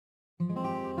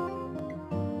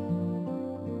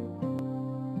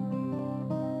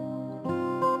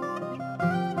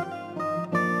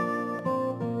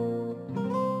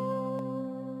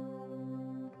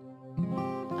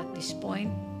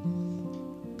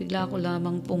bigla ko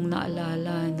lamang pong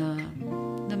naalala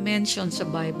na mention sa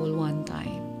Bible one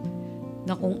time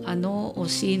na kung ano o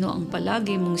sino ang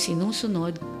palagi mong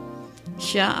sinusunod,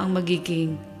 siya ang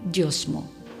magiging Diyos mo.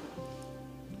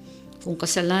 Kung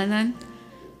kasalanan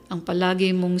ang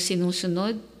palagi mong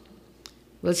sinusunod,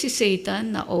 well, si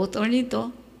Satan na author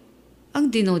nito, ang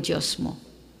dino-Diyos mo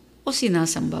o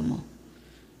sinasamba mo.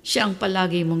 Siya ang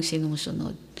palagi mong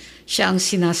sinusunod. Siya ang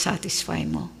sinasatisfy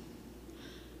mo.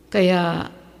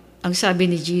 Kaya, ang sabi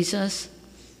ni Jesus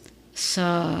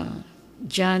sa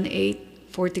John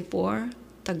 8:44,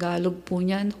 Tagalog po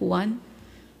niyan, Juan,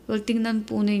 well, tingnan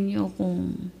po ninyo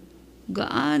kung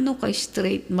gaano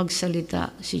ka-straight magsalita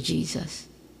si Jesus.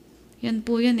 Yan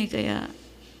po yan kaya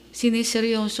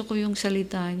siniseryoso ko yung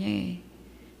salita niya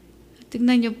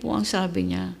Tingnan niyo po ang sabi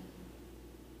niya.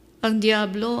 Ang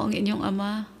diablo, ang inyong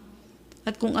ama,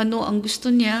 at kung ano ang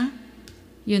gusto niya,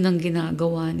 yun ang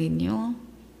ginagawa ninyo.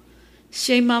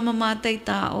 Siya'y mamamatay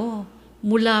tao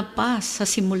mula pa sa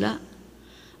simula.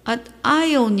 At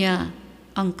ayaw niya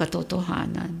ang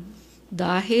katotohanan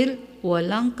dahil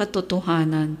walang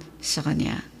katotohanan sa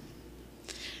kanya.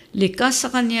 Likas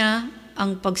sa kanya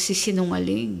ang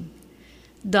pagsisinungaling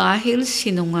dahil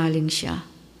sinungaling siya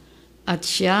at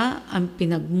siya ang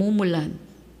pinagmumulan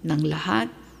ng lahat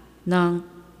ng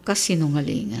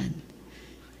kasinungalingan.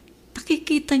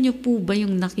 Nakikita niyo po ba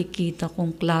yung nakikita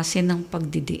kong klase ng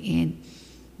pagdidiin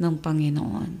ng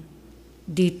Panginoon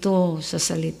dito sa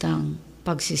salitang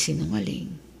pagsisinungaling?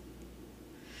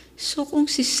 So kung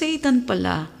si Satan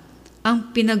pala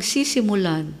ang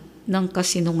pinagsisimulan ng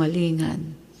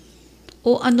kasinungalingan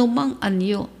o anumang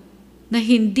anyo na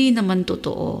hindi naman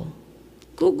totoo,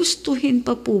 gugustuhin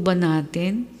pa po ba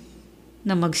natin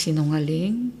na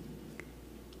magsinungaling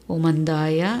o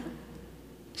mandaya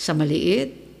sa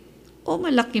maliit o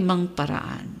malaki mang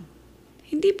paraan?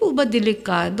 Hindi po ba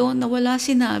delikado na wala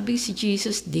sinabi si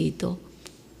Jesus dito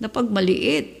na pag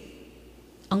maliit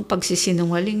ang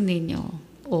pagsisinungaling ninyo,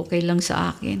 okay lang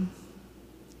sa akin?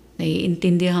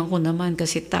 Naiintindihan ko naman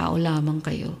kasi tao lamang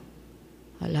kayo.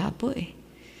 Wala po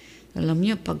Alam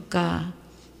niyo, pagka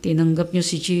tinanggap niyo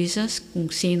si Jesus, kung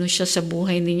sino siya sa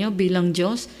buhay ninyo bilang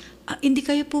Diyos, hindi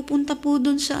kayo pupunta po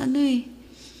doon sa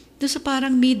doon sa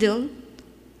parang middle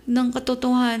ng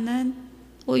katotohanan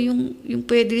o yung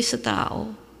pwede sa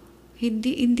tao.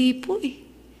 Hindi po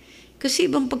Kasi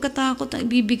ibang pagkatakot ang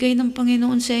ibibigay ng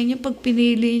Panginoon sa inyo pag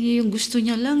pinili niyo yung gusto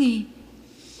niya lang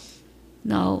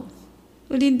Now,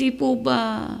 well, hindi po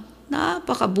ba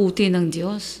napakabuti ng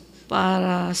Diyos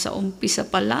para sa umpisa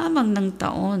pa lamang ng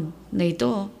taon na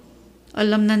ito,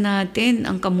 alam na natin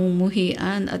ang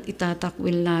kamumuhian at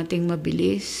itatakwil nating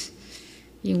mabilis,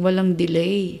 yung walang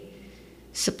delay,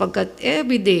 sapagkat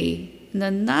everyday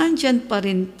na nandyan pa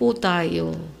rin po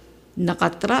tayo,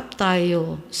 nakatrap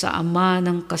tayo sa ama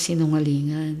ng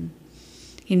kasinungalingan.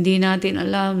 Hindi natin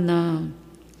alam na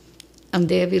ang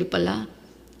devil pala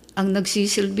ang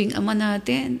nagsisilbing ama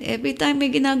natin. Every time may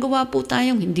ginagawa po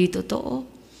tayong hindi totoo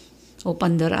o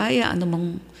pandaraya,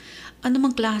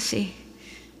 anumang klase.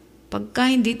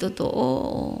 Pagka hindi totoo,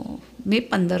 may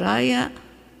pandaraya,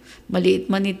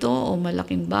 maliit man ito o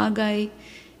malaking bagay,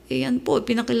 yan po,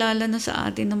 pinakilala na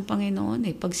sa atin ng Panginoon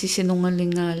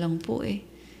Pagsisinungaling nga lang po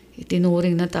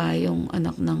Itinuring na tayong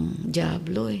anak ng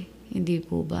diablo Hindi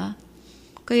po ba?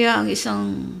 Kaya ang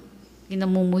isang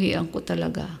kinamumuhian ko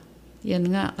talaga,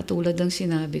 yan nga, katulad ng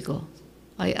sinabi ko,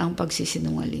 ay ang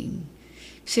pagsisinungaling.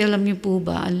 Kasi alam niyo po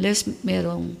ba, unless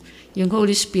merong yung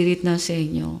Holy Spirit na sa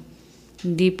inyo,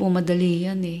 hindi po madali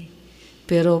yan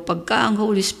Pero pagka ang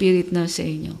Holy Spirit na sa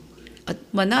inyo, at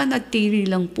mananatili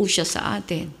lang po siya sa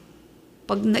atin,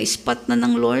 pag na-spot na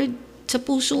ng Lord sa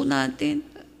puso natin,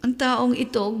 ang taong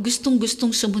ito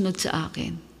gustong-gustong sumunod sa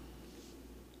akin.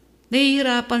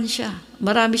 Nahihirapan siya,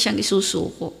 marami siyang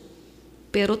isusuko.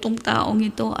 Pero tong taong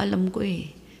ito, alam ko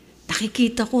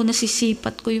nakikita ko,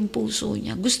 nasisipat ko yung puso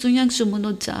niya. Gusto niyang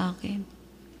sumunod sa akin.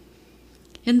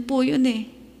 Yan po yun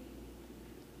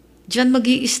Diyan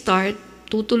magi-start,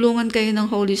 tutulungan kayo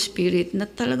ng Holy Spirit na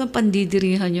talagang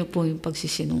pandidirihan niyo po yung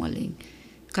pagsisinungaling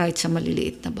kahit sa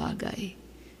maliliit na bagay.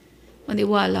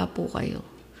 Maniwala po kayo.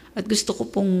 At gusto ko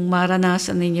pong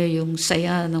maranasan ninyo yung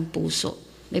saya ng puso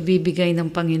na bibigay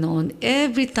ng Panginoon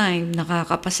every time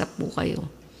nakakapasa po kayo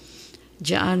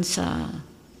diyan sa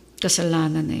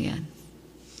kasalanan na yan.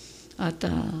 At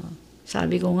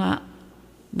sabi ko nga,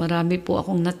 marami po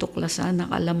akong natuklasan na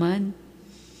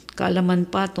kaalaman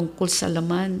pa tungkol sa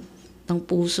laman ng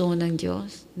puso ng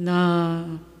Diyos na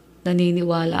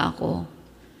naniniwala ako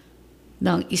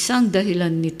na ang isang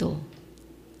dahilan nito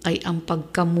ay ang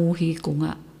pagkamuhi ko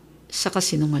nga sa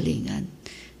kasinungalingan.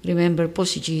 Remember po,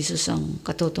 si Jesus ang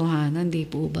katotohanan, di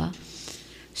po ba?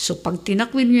 So pag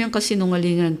tinakwil niyo yung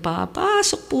kasinungalingan,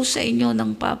 papasok po sa inyo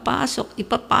ng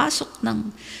ipapasok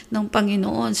ng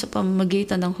Panginoon sa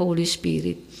pamamagitan ng Holy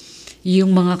Spirit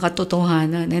yung mga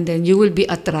katotohanan, and then you will be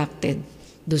attracted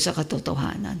doon sa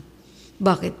katotohanan.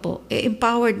 Bakit po?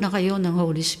 Empowered na kayo ng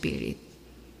Holy Spirit.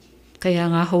 Kaya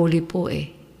nga holy po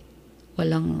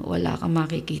wala kang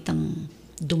makikitang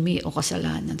dumi o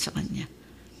kasalanan sa Kanya.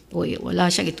 Wala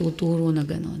siyang ituturo na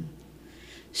ganon.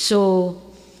 So,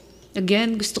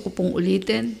 again, gusto ko pong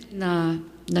ulitin na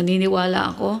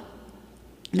naniniwala ako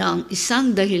na ang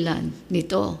isang dahilan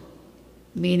nito,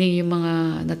 meaning yung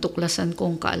mga natuklasan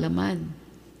kong kaalaman,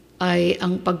 ay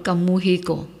ang pagkamuhi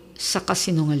ko sa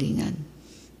kasinungalingan.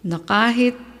 Na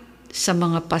kahit sa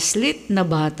mga paslit na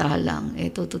bata lang,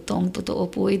 totoo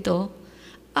po ito,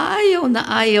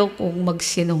 ayaw kong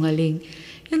magsinungaling.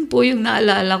 Yan po yung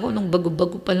naalala ko nung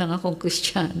bago-bago pa lang akong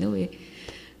Kristiyano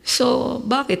So,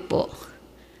 bakit po?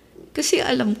 Kasi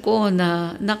alam ko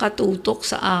na nakatutok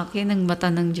sa akin ang mata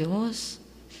ng Diyos.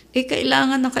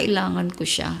 Kailangan na kailangan ko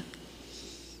siya.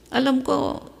 Alam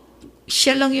ko,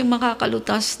 siya lang yung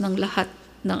makakalutas ng lahat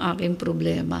ng aking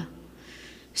problema.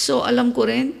 So, alam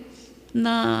ko rin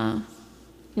na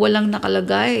walang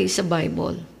nakalagay sa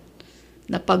Bible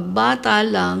na pagbata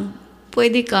lang,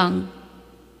 pwede kang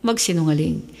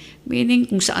magsinungaling. Meaning,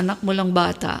 kung sa anak mo lang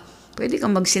bata, pwede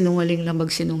kang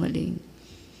magsinungaling.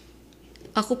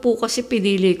 Ako po kasi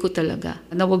pinili ko talaga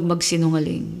na huwag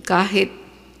magsinungaling. Kahit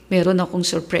meron akong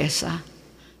sorpresa.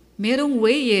 Merong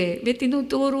way may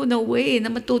tinuturo na way na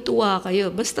matutuwa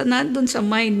kayo. Basta nandun sa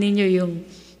mind ninyo yung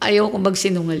ayaw kong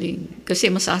magsinungaling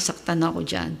kasi masasaktan ako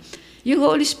dyan. Yung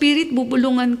Holy Spirit,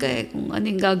 bubulungan ka kung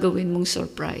anong gagawin mong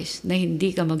surprise na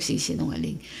hindi ka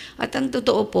magsisinungaling. At ang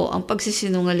totoo po, ang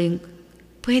pagsisinungaling,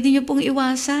 pwede nyo pong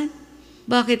iwasan.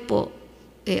 Bakit po?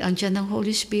 Andyan ang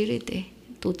Holy Spirit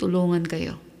tutulungan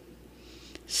kayo.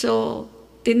 So,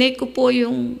 tinake ko po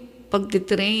yung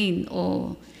pagtitrain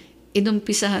o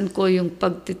inumpisahan ko yung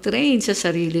pagtitrain sa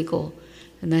sarili ko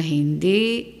na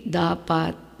hindi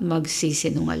dapat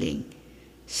magsisinungaling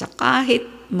sa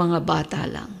kahit mga bata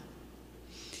lang.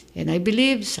 And I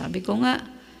believe, sabi ko nga,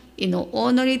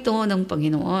 ino-honor ito ng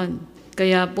Panginoon.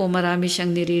 Kaya po marami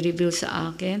siyang nire-reveal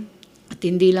sa akin. At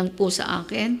hindi lang po sa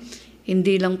akin,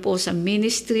 hindi lang po sa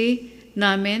ministry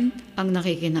namin ang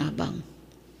nakikinabang.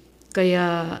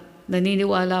 Kaya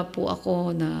naniniwala po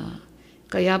ako na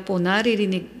kaya po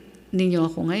naririnig ninyo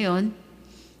ako ngayon,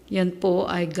 yan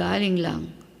po ay galing lang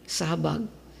sa habag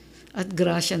at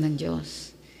grasya ng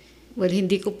Diyos. Well,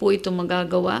 hindi ko po ito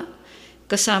magagawa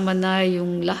kasama na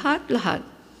yung lahat-lahat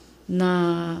na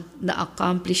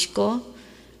na-accomplish ko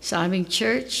sa aming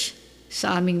church,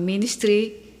 sa aming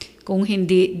ministry, kung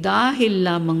hindi dahil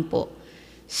lamang po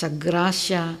sa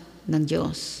grasya ng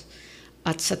Diyos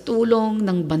at sa tulong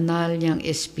ng banal niyang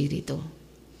Espiritu.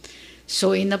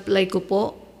 So, in-apply ko po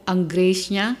ang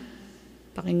grace niya,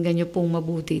 pakinggan niyo pong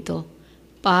mabuti ito,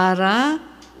 para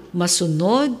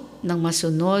masunod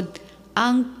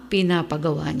ang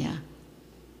pinapagawa niya.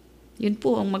 Yun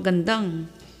po ang magandang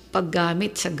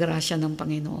paggamit sa grasya ng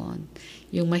Panginoon.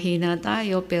 Yung mahina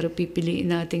tayo pero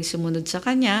pipiliin nating sumunod sa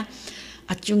Kanya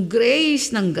at yung grace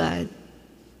ng God,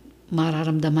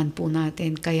 mararamdaman po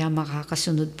natin kaya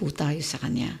makakasunod po tayo sa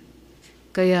Kanya.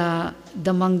 Kaya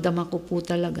damang-dama ko po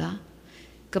talaga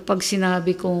kapag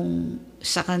sinabi kong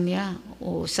sa Kanya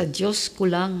o sa Diyos ko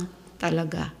lang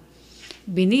talaga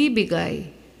binibigay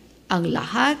ang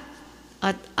lahat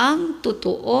at ang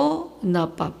totoo na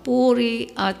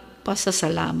papuri at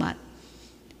pasasalamat.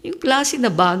 Yung klase na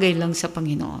bagay lang sa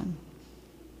Panginoon.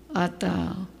 At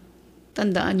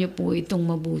tandaan niyo po itong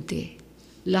mabuti.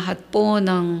 Lahat po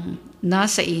ng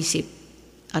nasa isip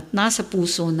at nasa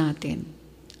puso natin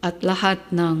at lahat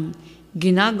ng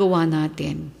ginagawa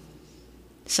natin,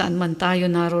 saan man tayo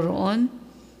naroroon,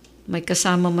 may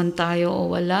kasama man tayo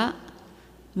o wala,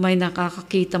 may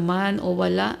nakakakita man o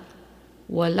wala,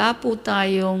 wala po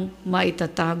tayong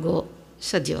maitatago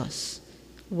sa Diyos.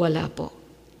 Wala po.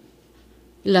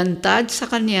 Lantad sa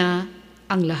Kanya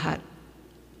ang lahat.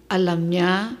 Alam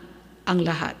niya ang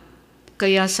lahat.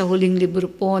 Kaya sa huling libro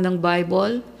po ng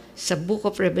Bible, sa Book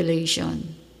of Revelation,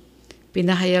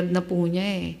 pinahayag na po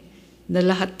niya na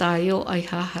lahat tayo ay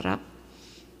haharap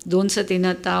doon sa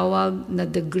tinatawag na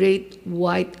The Great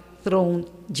White Throne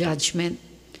Judgment,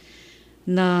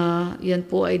 na yan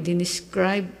po ay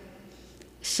dinescribe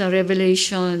sa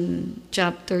Revelation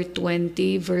chapter 20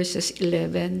 verses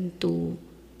 11 to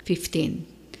 15.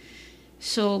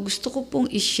 So, gusto ko pong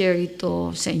i-share ito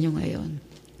sa inyo ngayon.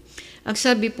 Ang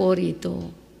sabi po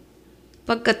rito,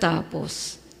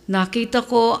 pagkatapos, Nakita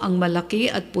ko ang malaki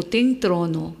at puting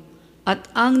trono at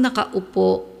ang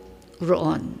nakaupo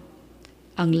roon.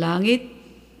 Ang langit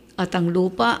at ang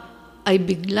lupa ay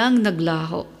biglang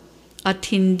naglaho at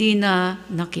hindi na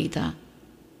nakita.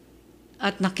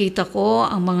 At nakita ko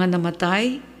ang mga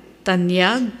namatay,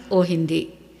 tanyag o hindi,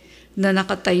 na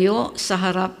nakatayo sa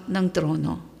harap ng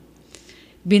trono.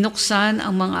 Binuksan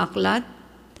ang mga aklat,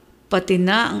 pati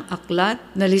na ang aklat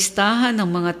na listahan ng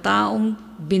mga taong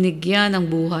binigyan ng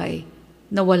buhay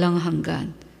na walang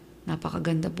hanggan.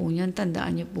 Napakaganda po niyan,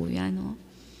 tandaan niyo po yan. No?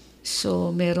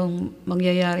 So, merong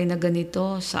mangyayari na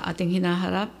ganito sa ating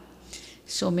hinaharap.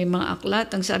 So, may mga aklat,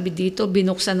 ang sabi dito,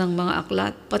 binuksan ng mga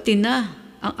aklat, pati na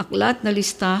ang aklat na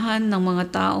listahan ng mga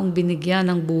taong binigyan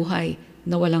ng buhay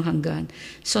na walang hanggan.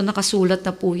 So, nakasulat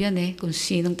na po yan kung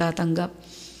sinong tatanggap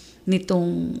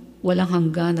nitong walang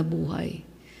hanggan na buhay.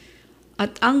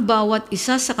 At ang bawat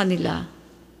isa sa kanila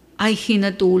ay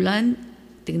hinatulan,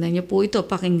 tingnan niyo po ito,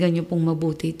 pakinggan niyo pong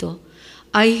mabuti ito,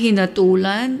 ay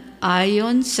hinatulan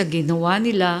ayon sa ginawa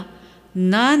nila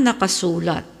na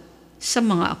nakasulat sa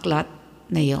mga aklat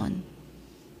na yon.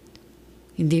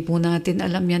 Hindi po natin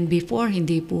alam yan before,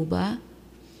 hindi po ba?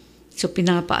 So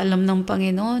pinapaalam ng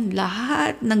Panginoon,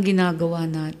 lahat ng ginagawa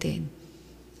natin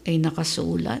ay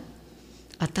nakasulat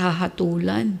at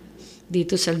hahatulan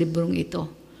dito sa librong ito.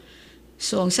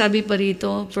 So, ang sabi pa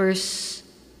rito, verse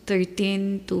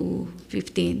 13 to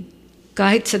 15,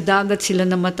 kahit sa dagat sila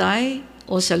namatay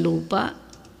o sa lupa,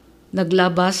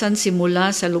 naglabasan simula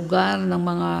sa lugar ng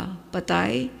mga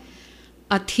patay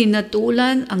at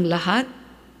hinatulan ang lahat,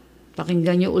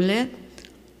 pakinggan niyo ulit,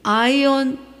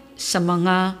 ayon sa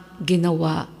mga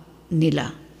ginawa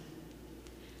nila.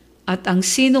 At ang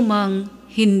sino mang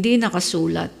hindi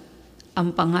nakasulat ang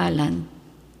pangalan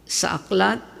sa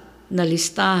aklat na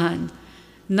listahan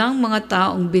ng mga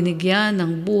taong binigyan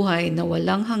ng buhay na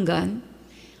walang hanggan,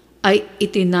 ay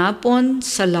itinapon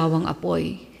sa lawang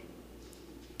apoy.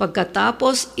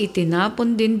 Pagkatapos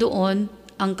itinapon din doon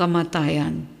ang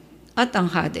kamatayan at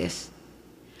ang Hades.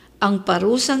 Ang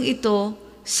parusang ito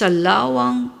sa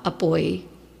lawang apoy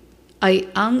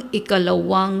ay ang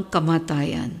ikalawang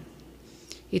kamatayan.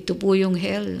 Ito po yung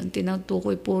hell. Ang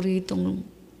tinutukoy po ritong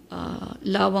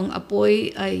lawang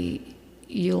apoy ay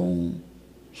yung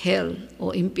hell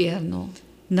o impyerno,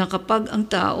 na kapag ang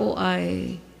tao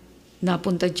ay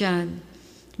napunta dyan,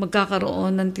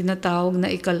 magkakaroon ng tinatawag na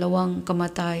ikalawang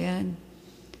kamatayan,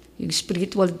 yung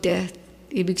spiritual death.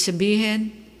 Ibig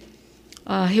sabihin,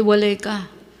 hiwalay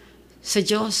ka sa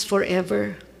Diyos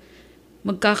forever.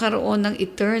 Magkakaroon ng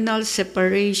eternal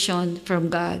separation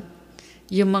from God.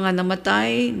 Yung mga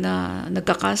namatay na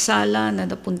nagkakasala na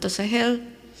napunta sa hell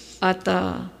at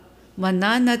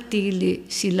mananatili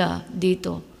sila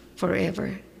dito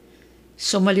forever.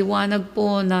 So maliwanag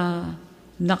po na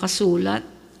nakasulat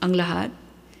ang lahat,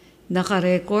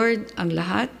 nakarecord ang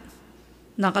lahat,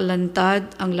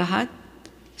 nakalantad ang lahat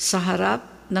sa harap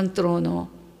ng trono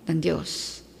ng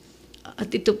Diyos. At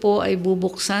ito po ay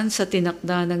bubuksan sa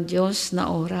tinakda ng Diyos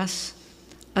na oras.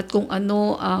 At kung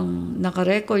ano ang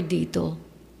nakarecord dito,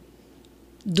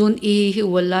 dun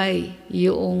ihiwalay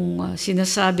yung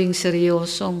sinasabing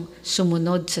seryosong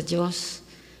sumunod sa Diyos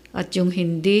at yung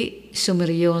hindi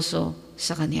sumeryoso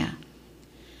sa Kanya.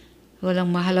 Walang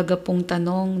mahalaga pong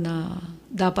tanong na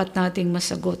dapat nating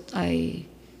masagot ay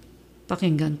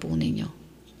pakinggan po ninyo.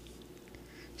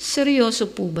 Seryoso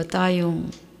po ba tayong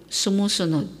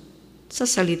sumusunod sa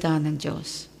salita ng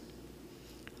Diyos?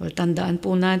 Well, tandaan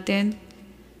po natin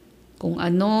kung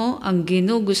ano ang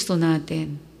ginugusto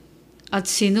natin at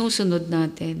sinusunod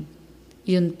natin,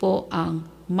 yun po ang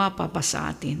mapapasa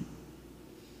atin.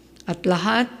 At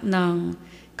lahat ng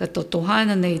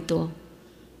katotohanan na ito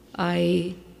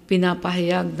ay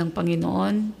pinapahayag ng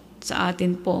Panginoon sa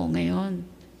atin po ngayon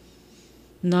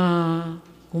na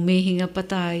humihinga pa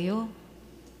tayo.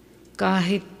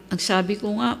 Kahit, ang sabi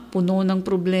ko nga, puno ng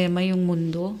problema yung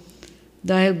mundo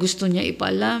dahil gusto niya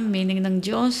ipaalam, meaning ng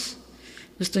Diyos,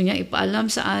 gusto niya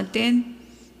ipaalam sa atin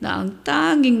na ang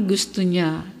tanging gusto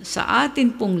niya sa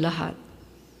atin pong lahat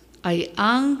ay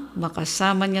ang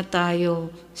makasama niya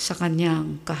tayo sa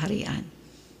kanyang kaharian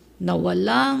na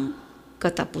walang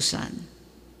katapusan.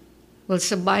 Well,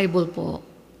 sa Bible po,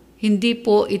 hindi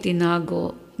po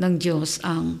itinago ng Diyos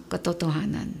ang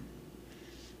katotohanan.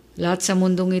 Lahat sa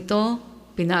mundong ito,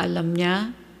 pinaalam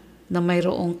niya na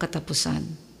mayroong katapusan.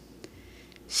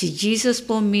 Si Jesus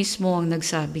po mismo ang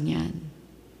nagsabi niyan.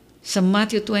 Sa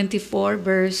Matthew 24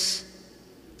 verse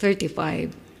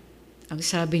 35, ang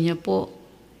sabi niya po,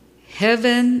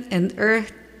 heaven and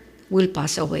earth will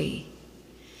pass away.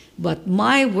 But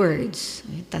my words,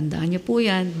 tandaan niyo po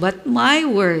yan, but my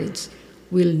words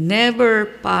will never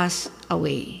pass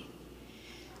away.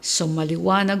 So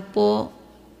maliwanag po,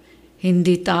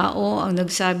 hindi tao ang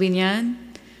nagsabi niyan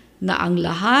na ang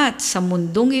lahat sa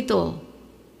mundong ito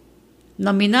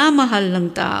na minamahal ng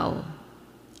tao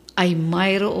ay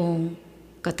mayroong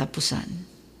katapusan.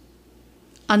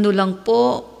 Ano lang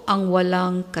po ang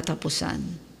walang katapusan?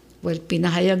 Well,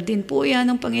 pinahayag din po yan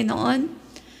ng Panginoon.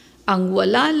 Ang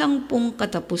wala lang pong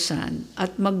katapusan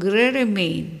at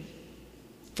magre-remain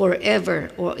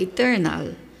forever or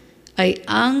eternal ay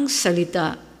ang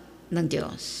salita ng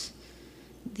Diyos.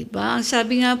 Diba? Ang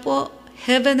sabi nga po,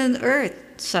 heaven and earth,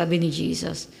 sabi ni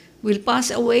Jesus, will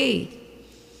pass away,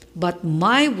 but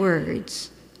my words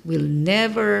will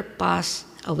never pass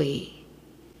away.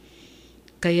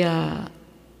 Kaya,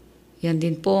 yan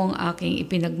din po ang aking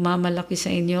ipinagmamalaki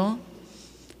sa inyo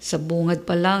sa bungad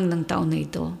pa lang ng taon na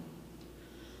ito.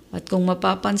 At kung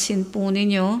mapapansin po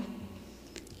ninyo,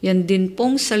 yan din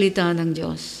pong salita ng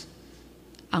Diyos,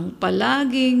 ang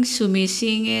palaging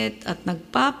sumisingit at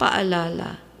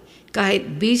nagpapaalala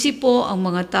kahit busy po ang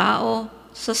mga tao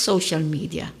sa social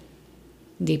media.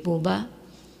 Hindi po ba?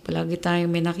 Palagi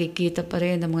tayong may nakikita pa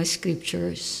rin ng mga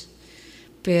scriptures.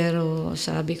 Pero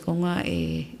sabi ko nga,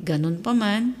 ganun pa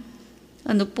man,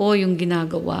 ano po yung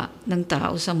ginagawa ng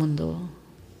tao sa mundo?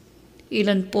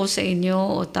 Ilan po sa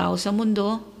inyo o tao sa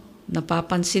mundo,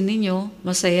 napapansin ninyo,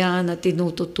 masaya na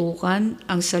tinututukan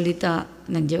ang salita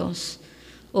ng Diyos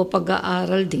o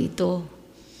pag-aaral dito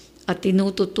at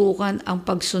tinututukan ang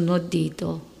pagsunod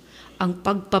dito, ang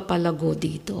pagpapalago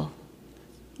dito.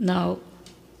 Now,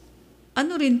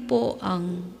 ano rin po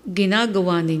ang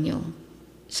ginagawa ninyo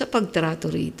sa pagtrato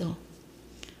rito?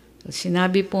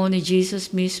 Sinabi po ni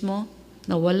Jesus mismo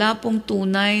na wala pong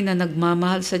tunay na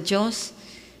nagmamahal sa Diyos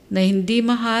na hindi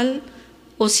mahal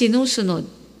o sinusunod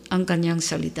ang kanyang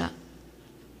salita.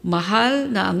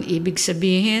 Mahal na ang ibig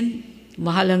sabihin,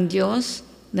 mahal ang Diyos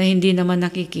na hindi naman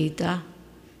nakikita,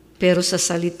 pero sa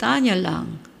salita niya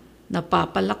lang,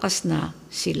 napapalakas na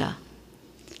sila.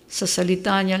 Sa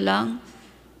salita niya lang,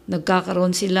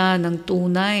 nagkakaroon sila ng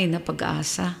tunay na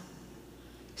pag-asa.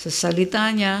 Sa salita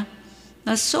niya,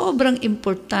 na sobrang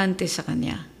importante sa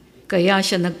kanya. Kaya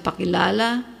siya nagpakilala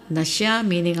na siya,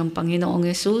 meaning ang Panginoong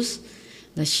Yesus,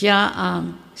 na siya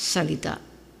ang salita.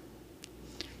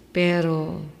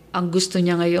 Pero ang gusto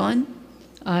niya ngayon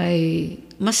ay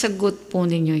masagot po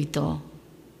ninyo ito.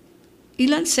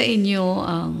 Ilan sa inyo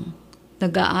ang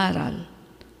nag-aaral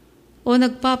o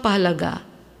nagpapahalaga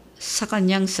sa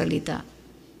kanyang salita?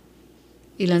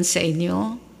 Ilan sa inyo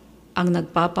ang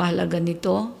nagpapahalaga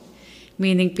nito,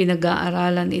 meaning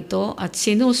pinag-aaralan ito at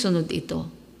sinusunod ito,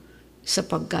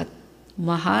 sapagkat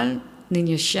mahal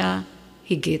ninyo siya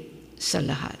higit sa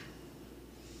lahat.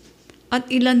 At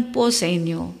ilan po sa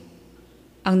inyo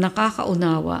ang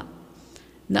nakakaunawa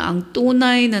na ang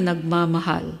tunay na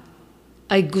nagmamahal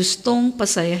ay gustong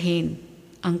pasayahin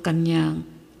ang kanyang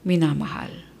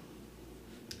minamahal.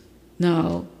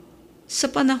 Now, sa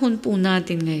panahon po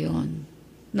natin ngayon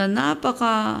na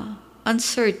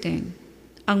napaka-uncertain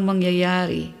ang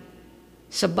mangyayari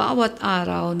sa bawat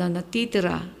araw na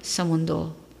natitira sa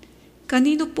mundo,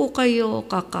 kanino po kayo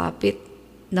kakapit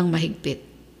ng mahigpit?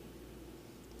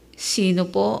 Sino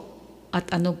po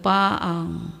at ano pa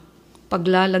ang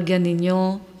paglalagyan ninyo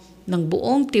ng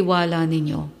buong tiwala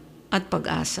ninyo at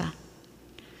pag-asa?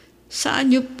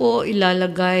 Saan niyo po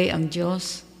ilalagay ang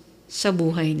Diyos sa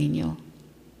buhay ninyo?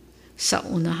 Sa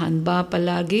unahan ba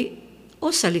palagi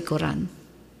o sa likuran?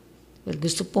 Well,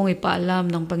 gusto pong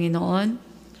ipaalam ng Panginoon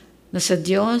na sa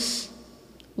Diyos,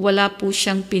 wala po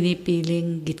siyang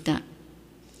pinipiling gitna.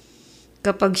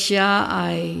 Kapag siya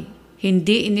ay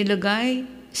hindi inilagay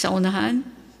sa unahan,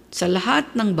 sa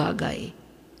lahat ng bagay,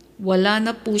 wala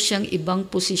na po siyang ibang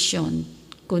posisyon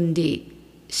kundi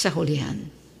sa hulihan.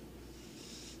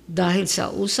 Dahil sa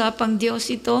usapang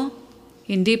Diyos ito,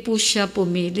 hindi po siya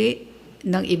pumili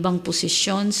ng ibang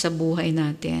posisyon sa buhay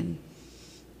natin.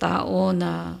 Tao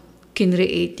na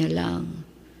kinreate niya lang.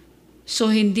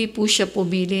 So, hindi po siya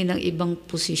pumili ng ibang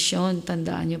posisyon,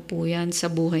 tandaan niyo po yan sa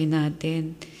buhay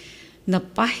natin,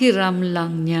 napahiram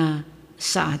lang niya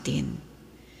sa atin.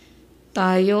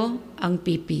 Tayo ang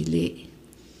pipili.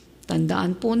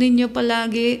 Tandaan po ninyo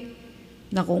palagi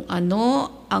na kung ano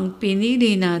ang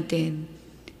pinili natin,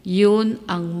 yun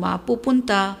ang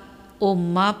mapupunta o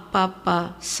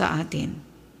mapapa sa atin.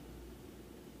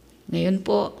 Ngayon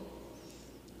po,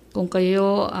 kung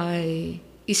kayo ay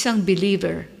isang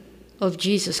believer of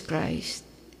Jesus Christ,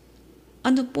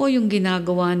 ano po yung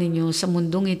ginagawa ninyo sa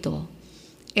mundong ito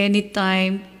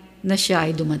anytime na siya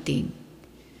ay dumating?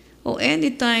 O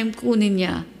anytime kunin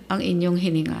niya ang inyong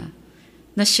hininga,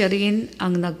 na siya rin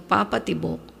ang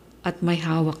nagpapatibok at may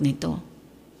hawak nito.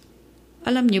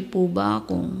 Alam niyo po ba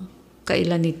kung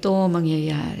kailan ito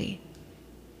mangyayari?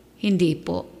 Hindi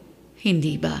po,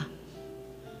 hindi ba?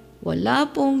 Wala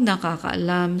pong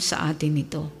nakakaalam sa atin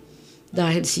ito.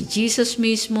 Dahil si Jesus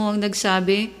mismo ang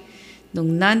nagsabi,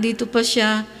 nung nandito pa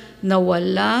siya, na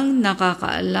walang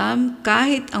nakakaalam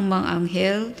kahit ang mga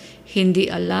anghel, hindi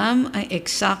alam ang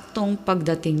eksaktong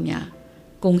pagdating niya,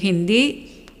 kung hindi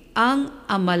ang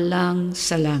Ama lang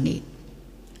sa langit.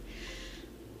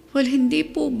 Well, hindi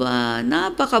po ba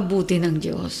napakabuti ng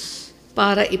Diyos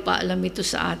para ipaalam ito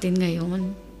sa atin ngayon?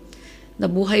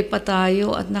 Nabuhay pa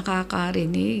tayo at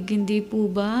nakakarinig, hindi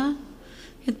po ba?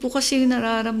 Yan po kasi yung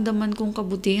nararamdaman kong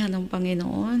kabutihan ng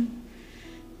Panginoon.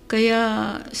 Kaya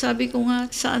sabi ko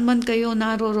nga, saan man kayo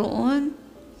naroroon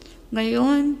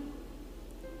ngayon,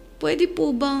 pwede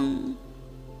po bang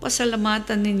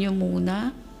pasalamatan ninyo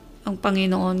muna ang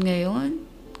Panginoon ngayon,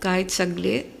 kahit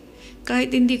saglit?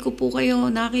 Kahit hindi ko po kayo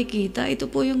nakikita,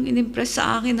 ito po yung inimpress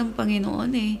sa akin ng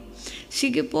Panginoon eh.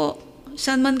 Sige po,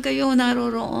 saan man kayo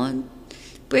naroroon,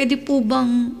 pwede po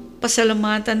bang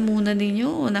pasalamatan muna ninyo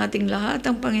o nating lahat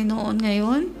ang Panginoon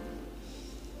ngayon?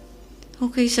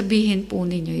 Okay, sabihin po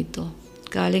ninyo ito.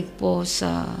 Galing po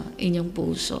sa inyong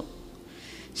puso.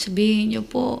 Sabihin niyo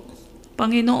po,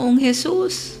 Panginoong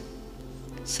Jesus,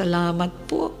 salamat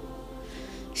po.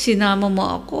 Sinama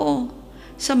mo ako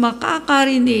sa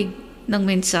makakarinig ng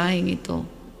mensaheng ito.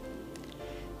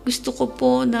 Gusto ko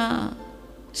po na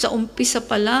sa umpisa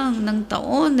pa lang ng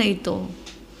taon na ito,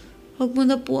 huwag mo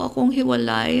na po akong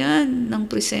hiwalayan ng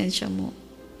presensya mo.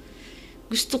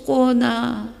 Gusto ko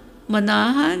na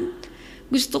manahan,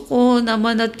 gusto ko na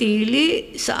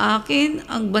manatili sa akin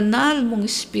ang banal mong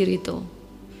Espiritu.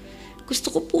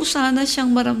 Gusto ko po sana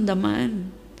siyang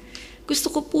maramdaman. Gusto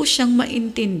ko po siyang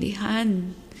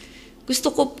maintindihan.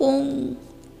 Gusto ko pong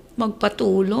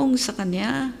magpatulong sa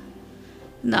Kanya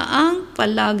na ang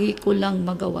palagi ko lang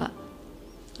magawa.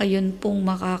 Ayun pong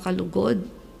makakalugod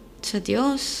sa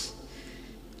Diyos.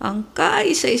 Ang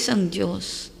kaisa-isang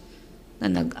Diyos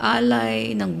na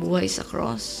nag-alay ng buhay sa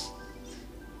cross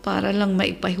para lang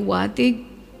maipahiwatig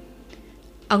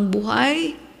ang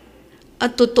buhay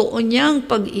at totoo niyang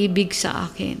pag-ibig sa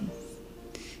akin.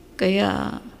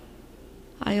 Kaya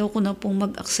ayaw ko na pong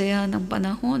mag-aksaya ng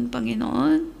panahon,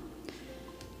 Panginoon.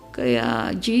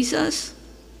 Kaya Jesus,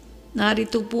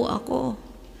 narito po ako,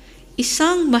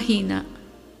 isang mahina,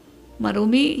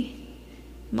 marumi,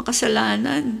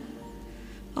 makasalanan.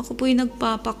 Ako po'y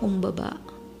nagpapakumbaba.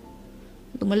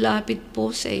 Lumalapit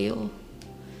po sa iyo.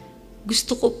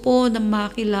 Gusto ko po na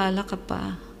makilala ka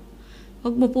pa.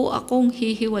 Huwag mo po akong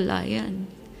hihiwalayan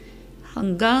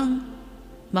hanggang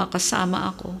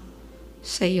makasama ako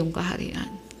sa iyong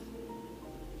kaharian.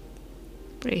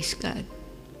 Praise God.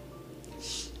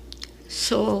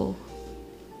 So,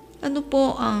 ano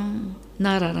po ang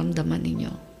nararamdaman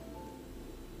ninyo?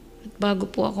 At bago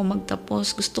po ako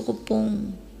magtapos, gusto ko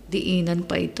pong diinan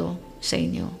pa ito sa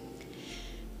inyo.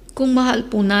 Kung mahal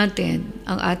po natin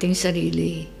ang ating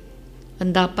sarili,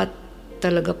 ang dapat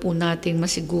talaga po nating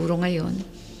masiguro ngayon,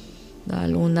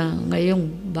 lalo na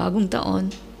ngayong bagong taon,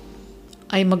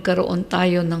 ay magkaroon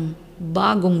tayo ng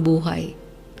bagong buhay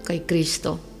kay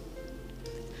Kristo.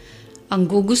 Ang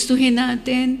gugustuhin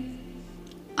natin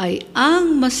ay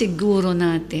ang masiguro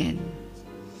natin.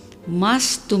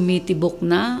 Mas tumitibok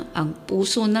na ang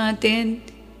puso natin,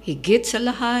 higit sa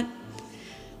lahat,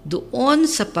 doon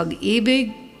sa pag-ibig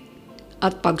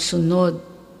at pagsunod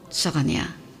sa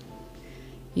Kanya.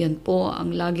 Yan po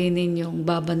ang lagi ninyong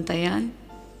babantayan.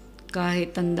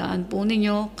 Kahit tandaan po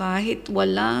ninyo, kahit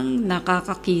walang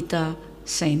nakakakita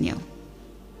sa inyo.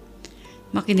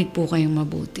 Makinig po kayong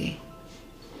mabuti.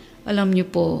 Alam niyo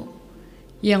po,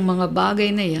 yung mga bagay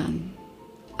na yan,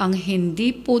 ang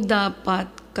hindi po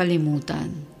dapat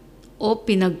kalimutan o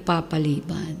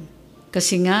pinagpapaliban.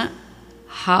 Kasi nga,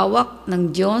 hawak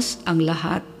ng Diyos ang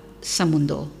lahat sa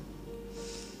mundo.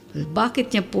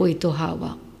 Bakit niya po ito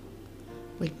hawak?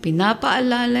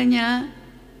 Pinapaalala niya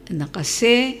na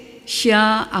kasi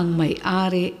siya ang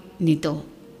may-ari nito.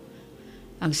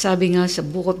 Ang sabi nga sa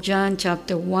Book of John,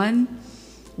 chapter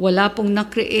 1, wala pong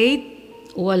na-create,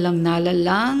 walang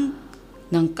nalalang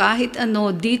ng kahit ano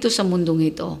dito sa mundong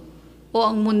ito o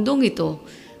ang mundong ito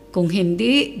kung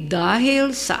hindi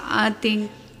dahil sa ating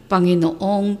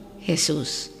Panginoong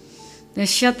Jesus. Na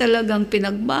siya talagang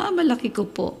pinagmamalaki ko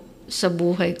po sa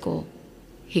buhay ko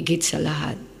higit sa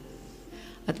lahat.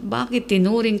 At bakit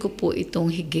tinuring ko po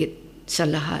itong higit sa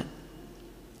lahat?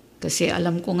 Kasi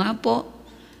alam ko nga po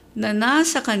na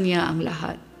nasa Kanya ang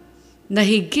lahat, na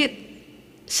higit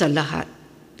sa lahat,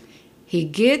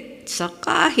 higit sa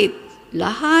kahit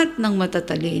lahat ng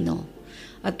matatalino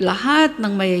at lahat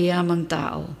ng mayayamang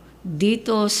tao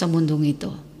dito sa mundong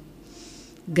ito.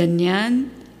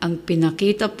 Ganyan ang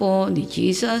pinakita po ni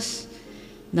Jesus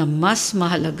na mas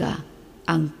mahalaga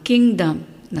ang kingdom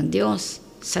ng Diyos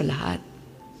sa lahat.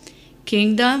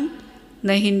 Kingdom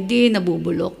na hindi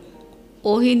nabubulok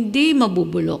o hindi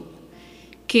mabubulok.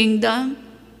 Kingdom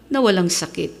na walang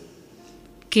sakit.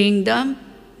 Kingdom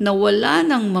na wala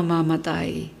nang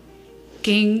mamamatay.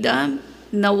 Kingdom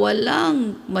na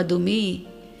walang madumi.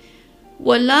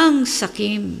 Walang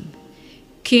sakim.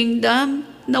 Kingdom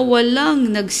na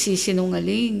walang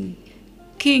nagsisinungaling.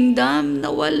 Kingdom na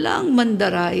walang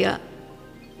mandaraya.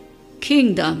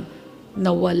 Kingdom na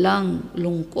walang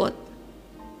lungkot.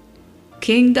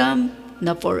 Kingdom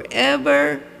na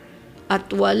forever at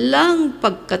walang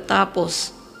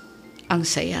pagkatapos ang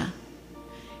saya.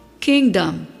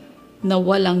 Kingdom na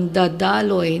walang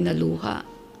dadaloy na luha.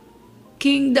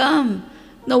 Kingdom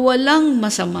na walang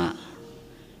masama.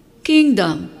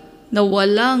 Kingdom na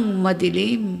walang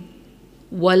madilim,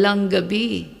 walang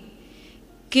gabi.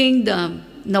 Kingdom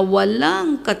na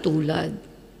walang katulad.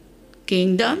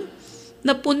 Kingdom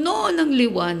na puno ng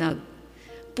liwanag,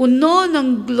 puno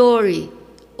ng glory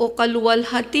o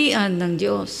kaluwalhatian ng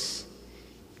Diyos.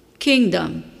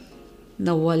 Kingdom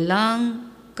na walang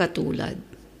katulad.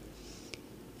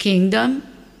 Kingdom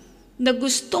na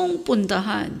gustong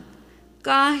puntahan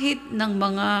kahit ng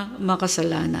mga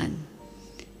makasalanan.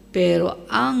 Pero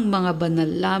ang mga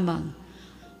banal lamang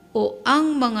o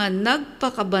ang mga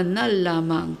nagpakabanal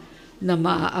lamang na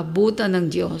maaabutan ng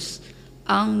Diyos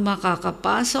ang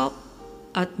makakapasok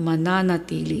at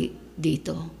mananatili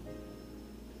dito.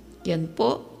 Yan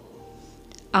po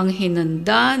ang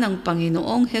hinanda ng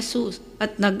Panginoong Hesus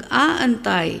at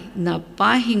nag-aantay na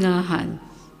pahingahan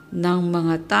ng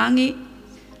mga tangi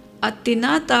at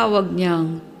tinatawag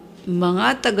niyang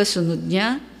mga tagasunod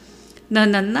niya na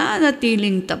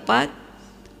nananatiling tapat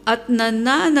at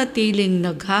nananatiling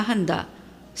naghahanda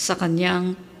sa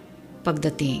kanyang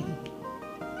pagdating.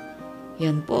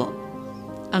 Yan po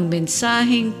ang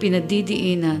mensaheng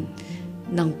pinadidiinan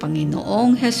ng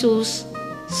Panginoong Hesus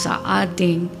sa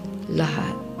ating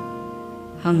lahat.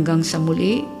 Hanggang sa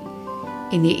muli,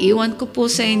 iniiwan ko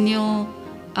po sa inyo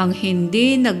ang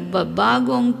hindi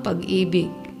nagbabagong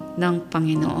pag-ibig ng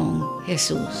Panginoong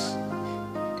Hesus.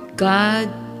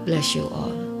 God bless you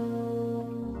all.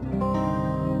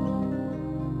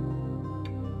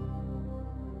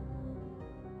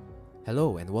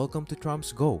 Hello and welcome to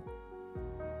Trumps Go.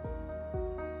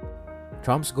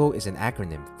 Trumps Go is an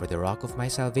acronym for the Rock of My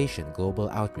Salvation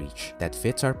Global Outreach that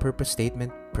fits our purpose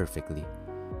statement perfectly.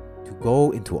 To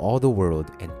go into all the world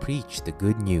and preach the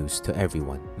good news to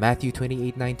everyone. Matthew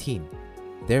 28:19.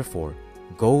 Therefore,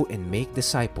 go and make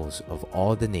disciples of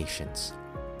all the nations.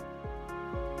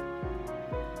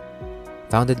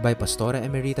 Founded by Pastora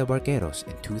Emerita Barqueros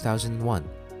in 2001,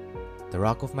 the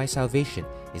Rock of My Salvation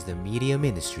is the media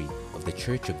ministry of the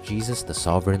Church of Jesus the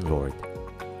Sovereign Lord.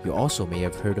 You also may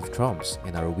have heard of Trumps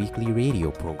in our weekly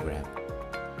radio program,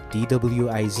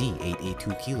 DWIZ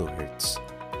 882 kHz.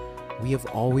 We have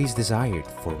always desired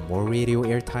for more radio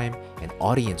airtime and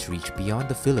audience reach beyond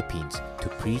the Philippines to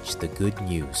preach the good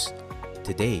news.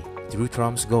 Today, through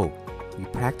Trumps Go, we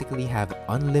practically have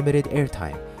unlimited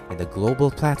airtime and a global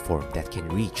platform that can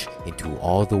reach into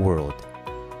all the world.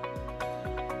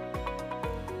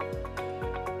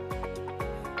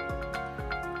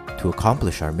 To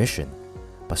accomplish our mission,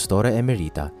 Pastora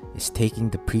Emerita is taking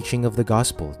the preaching of the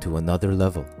gospel to another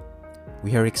level.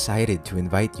 We are excited to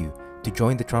invite you to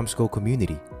join the Trumps Go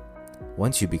community.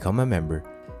 Once you become a member,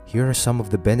 here are some of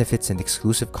the benefits and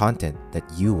exclusive content that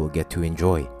you will get to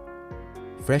enjoy.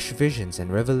 Fresh visions and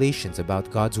revelations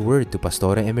about God's Word to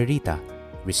Pastora Emerita.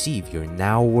 Receive your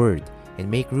Now Word and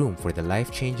make room for the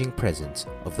life-changing presence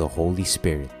of the Holy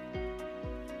Spirit.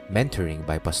 Mentoring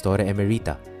by Pastora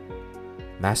Emerita.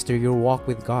 Master your walk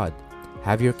with God.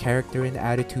 Have your character and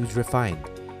attitudes refined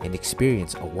and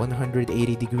experience a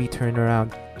 180-degree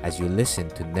turnaround as you listen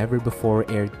to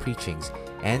never-before-aired preachings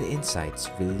and insights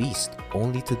released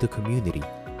only to the community.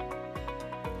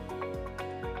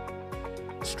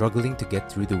 Struggling to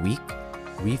get through the week?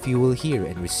 Refuel here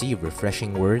and receive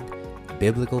refreshing word,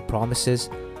 biblical promises,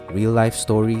 real-life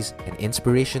stories, and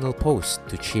inspirational posts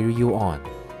to cheer you on.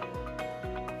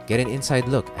 Get an inside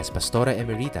look as Pastora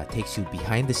Emerita takes you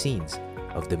behind the scenes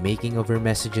of the making of her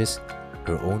messages,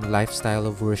 her own lifestyle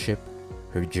of worship,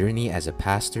 her journey as a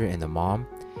pastor and a mom,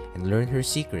 and learn her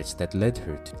secrets that led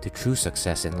her to true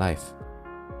success in life.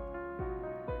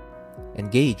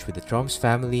 Engage with the Trumps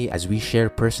family as we share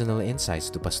personal insights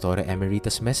to Pastora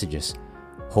Emerita's messages,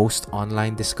 host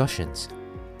online discussions,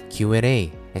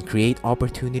 Q&A, and create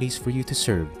opportunities for you to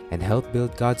serve and help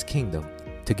build God's kingdom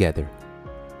together.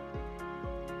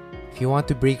 If you want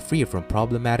to break free from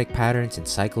problematic patterns and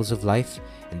cycles of life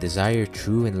and desire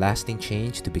true and lasting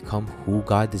change to become who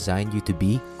God designed you to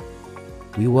be,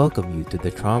 we welcome you to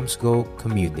the Tromsco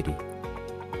community.